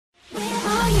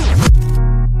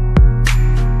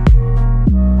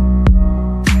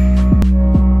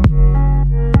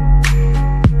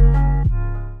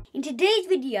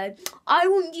video, I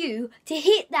want you to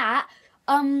hit that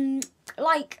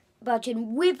like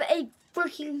button with a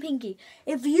freaking pinky.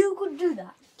 If you could do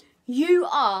that, you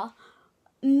are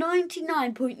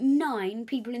 99.9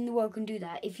 people in the world can do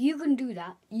that. If you can do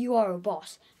that, you are a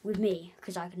boss with me,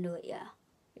 because I can do it. Yeah.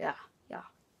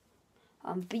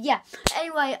 But yeah,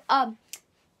 anyway,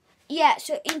 yeah,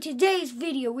 so in today's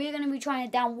video, we're going to be trying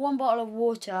to down 1 bottle of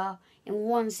water in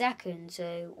 1 second.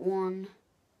 So 1,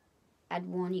 add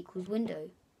 1 equals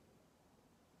window.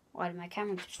 Why did my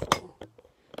camera just fall?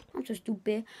 I'm so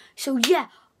stupid. So yeah,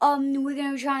 we're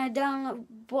going to be trying to down a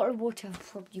bottle of water.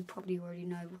 You probably already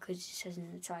know because it says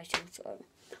in the title, so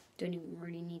don't even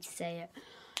really need to say it.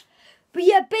 But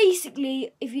yeah,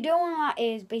 basically, if you don't know what that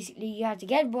is, basically you have to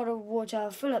get a bottle of water,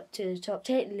 fill up to the top,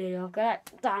 take the lid off, go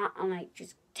like that, and like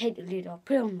just take the lid off,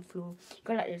 put it on the floor,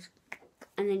 go like this,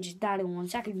 and then just down in 1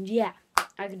 second. Yeah,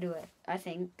 I can do it, I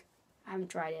think. I haven't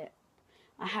tried it.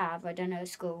 I have, I don't know, at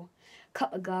school.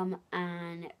 Cut my gum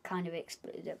and it kind of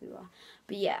exploded everywhere.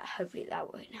 But yeah, hopefully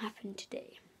that won't happen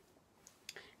today.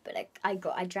 But like, I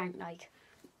drank like,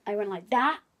 I went like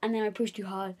that, and then I pushed too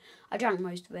hard. I drank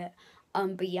most of it.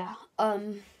 But yeah,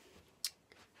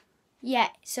 yeah,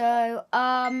 so,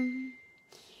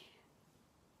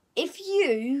 if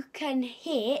you can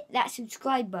hit that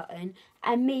subscribe button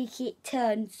and make it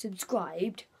turn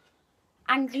subscribed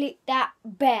and click that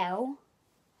bell,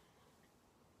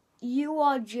 you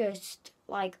are just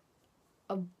like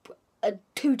a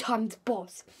 2 times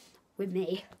boss with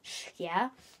me. Yeah,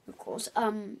 of course.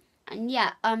 And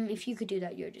yeah, if you could do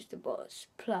that, you're just a boss.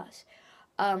 Plus,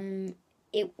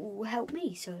 it will help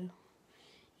me, so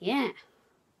yeah.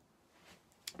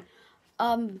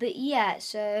 But yeah,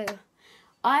 so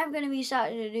I'm gonna be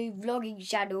starting a new vlogging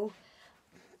channel.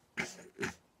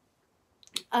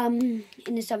 In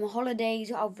the summer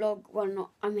holidays, I'll vlog. Well,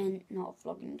 not a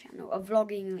vlogging channel. A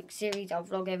vlogging like series. I'll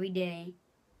vlog every day,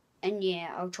 and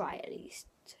yeah, I'll try at least.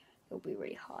 It'll be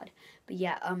really hard, but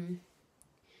yeah.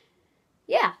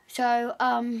 Yeah. So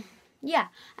yeah,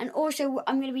 and also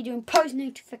I'm gonna be doing post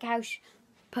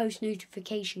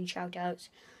notification shout outs.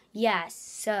 Yes,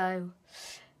 so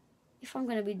if I'm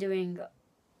gonna be doing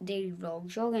daily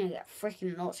vlogs, you're gonna get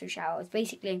freaking lots of shout outs.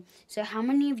 Basically, so how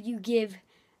many of you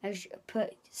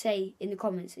say in the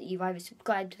comments that you've either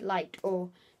subscribed, liked, or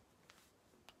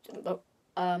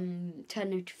turn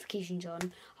notifications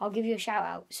on, I'll give you a shout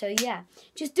out. So yeah,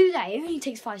 just do that. It only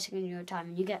takes 5 seconds of your time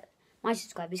and you get my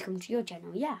subscribers come to your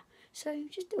channel. Yeah, so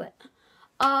just do it.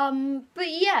 But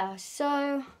yeah,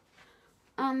 so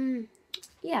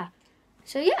yeah.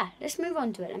 So yeah, let's move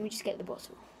on to it. Let me just get the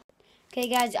bottle. Okay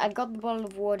guys, I've got the bottle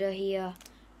of water here.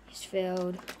 It's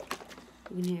filled.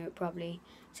 You can hear it probably.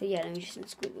 So yeah, let me just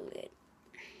unscrew the lid.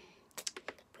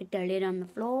 Put the lid on the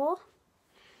floor.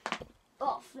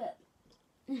 Oh flip.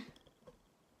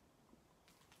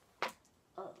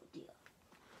 Oh dear.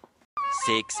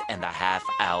 6.5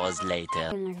 hours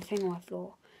later. Like a thing on my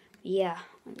floor. Yeah,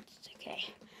 it's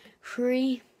okay.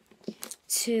 3,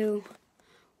 2,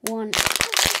 1.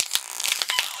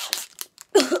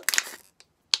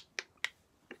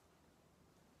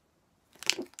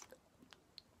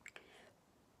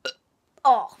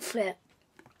 Oh, flip.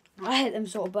 I hate them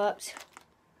sort of burps.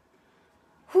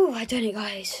 Whew, I done it,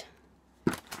 guys.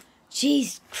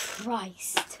 Jeez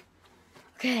Christ.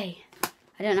 Okay.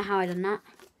 I don't know how I done that.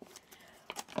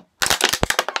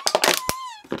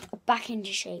 Back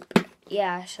into shape.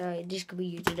 Yeah, so this could be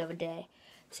used another day.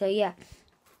 So, yeah.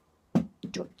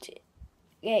 Dropped it.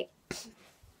 Okay.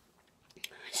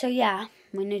 So, yeah.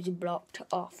 My nose is blocked.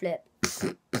 Oh, flip.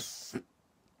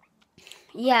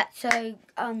 Yeah, so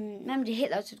remember to hit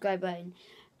that subscribe button,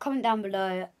 comment down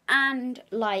below, and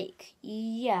like,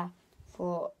 yeah,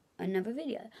 for another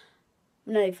video.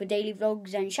 No, for daily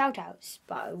vlogs and shout outs,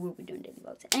 but I will be doing daily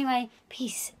vlogs. Anyway,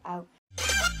 peace out.